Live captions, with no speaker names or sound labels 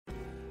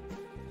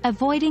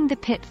Avoiding the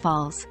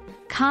pitfalls.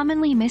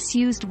 Commonly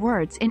misused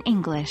words in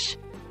English.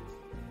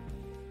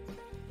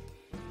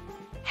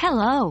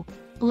 Hello,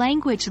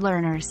 language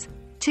learners.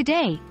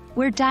 Today,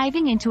 we're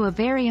diving into a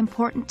very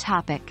important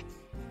topic.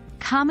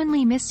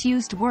 Commonly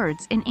misused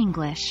words in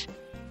English.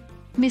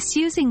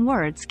 Misusing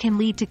words can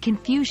lead to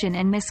confusion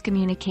and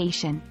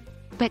miscommunication.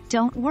 But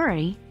don't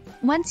worry,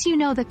 once you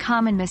know the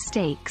common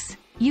mistakes,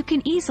 you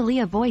can easily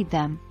avoid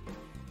them.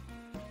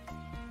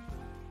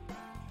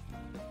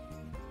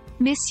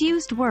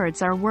 Misused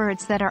words are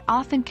words that are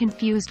often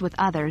confused with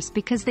others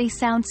because they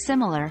sound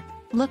similar,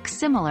 look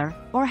similar,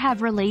 or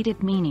have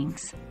related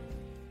meanings.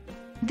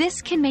 This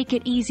can make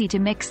it easy to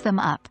mix them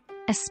up,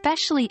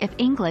 especially if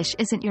English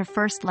isn't your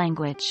first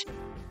language.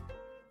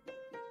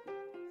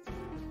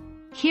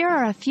 Here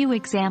are a few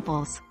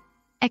examples.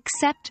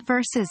 Accept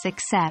versus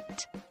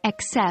accept.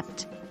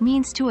 Accept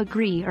means to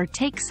agree or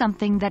take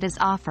something that is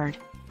offered.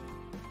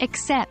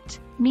 Accept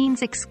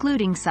means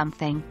excluding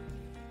something.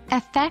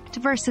 Affect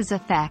versus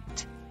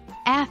affect.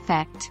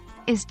 Affect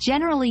is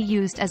generally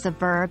used as a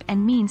verb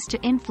and means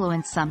to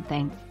influence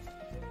something.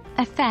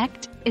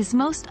 Affect is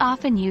most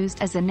often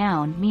used as a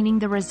noun meaning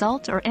the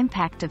result or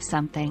impact of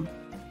something.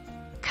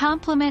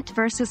 Complement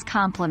versus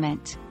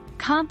compliment.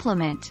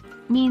 Compliment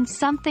means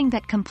something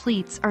that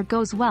completes or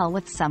goes well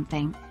with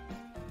something.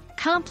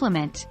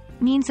 Compliment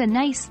means a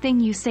nice thing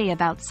you say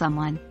about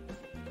someone.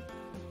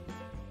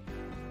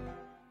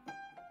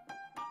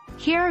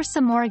 Here are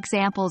some more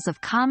examples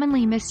of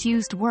commonly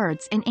misused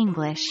words in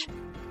English.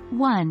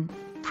 1.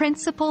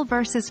 Principle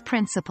versus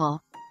principle.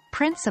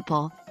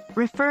 Principle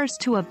refers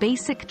to a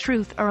basic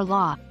truth or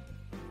law.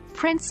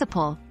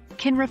 Principal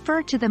can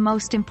refer to the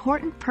most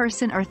important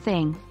person or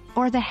thing,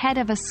 or the head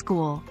of a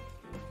school.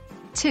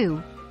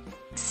 2.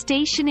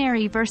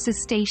 Stationary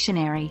versus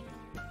stationary.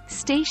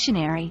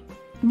 Stationary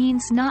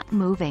means not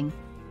moving.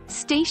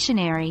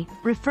 Stationary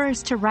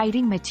refers to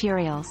writing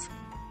materials.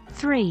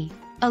 3.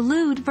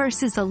 Allude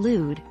versus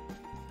allude.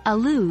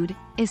 Allude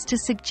is to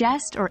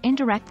suggest or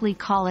indirectly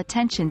call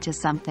attention to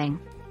something.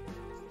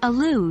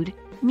 Allude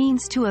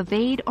means to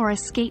evade or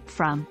escape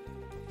from.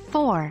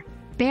 4.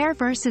 Bare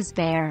versus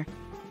bare.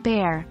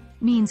 Bare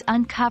means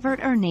uncovered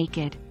or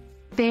naked.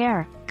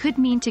 Bare could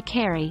mean to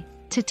carry,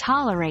 to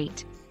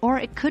tolerate, or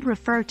it could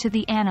refer to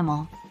the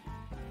animal.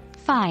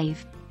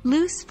 5.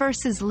 Loose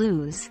versus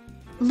loose.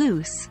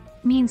 Loose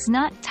means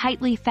not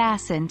tightly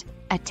fastened,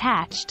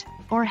 attached,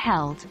 or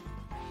held.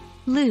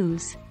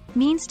 Lose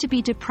means to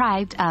be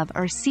deprived of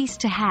or cease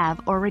to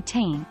have or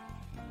retain.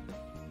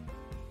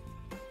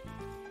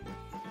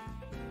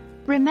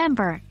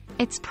 Remember,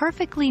 it's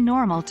perfectly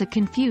normal to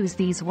confuse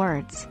these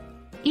words.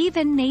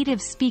 Even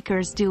native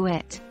speakers do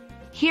it.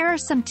 Here are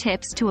some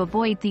tips to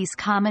avoid these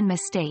common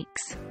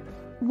mistakes.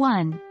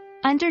 1.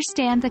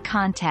 Understand the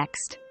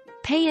context.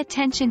 Pay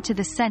attention to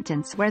the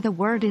sentence where the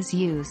word is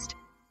used.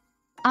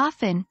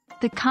 Often,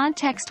 the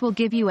context will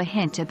give you a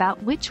hint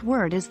about which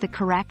word is the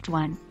correct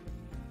one.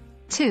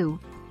 2.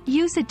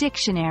 Use a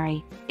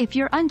dictionary. If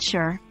you're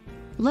unsure,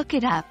 look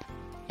it up.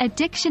 A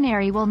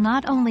dictionary will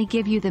not only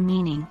give you the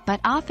meaning but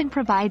often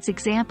provides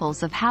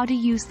examples of how to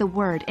use the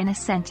word in a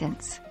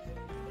sentence.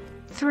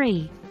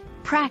 3.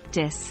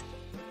 Practice.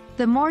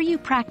 The more you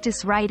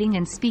practice writing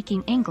and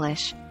speaking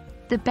English,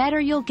 the better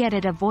you'll get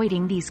at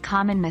avoiding these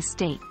common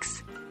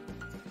mistakes.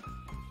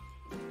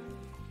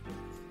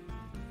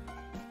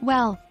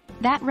 Well,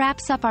 that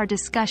wraps up our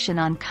discussion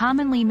on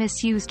commonly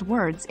misused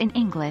words in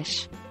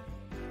English.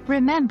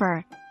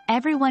 Remember,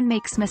 everyone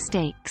makes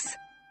mistakes.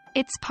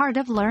 It's part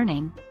of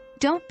learning.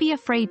 Don't be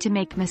afraid to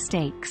make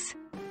mistakes.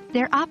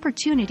 They're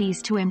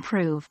opportunities to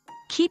improve.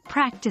 Keep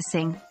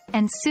practicing,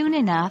 and soon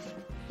enough,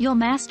 you'll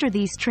master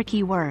these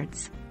tricky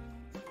words.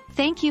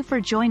 Thank you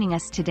for joining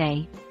us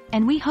today,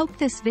 and we hope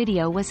this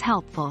video was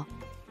helpful.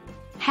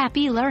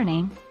 Happy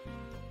learning!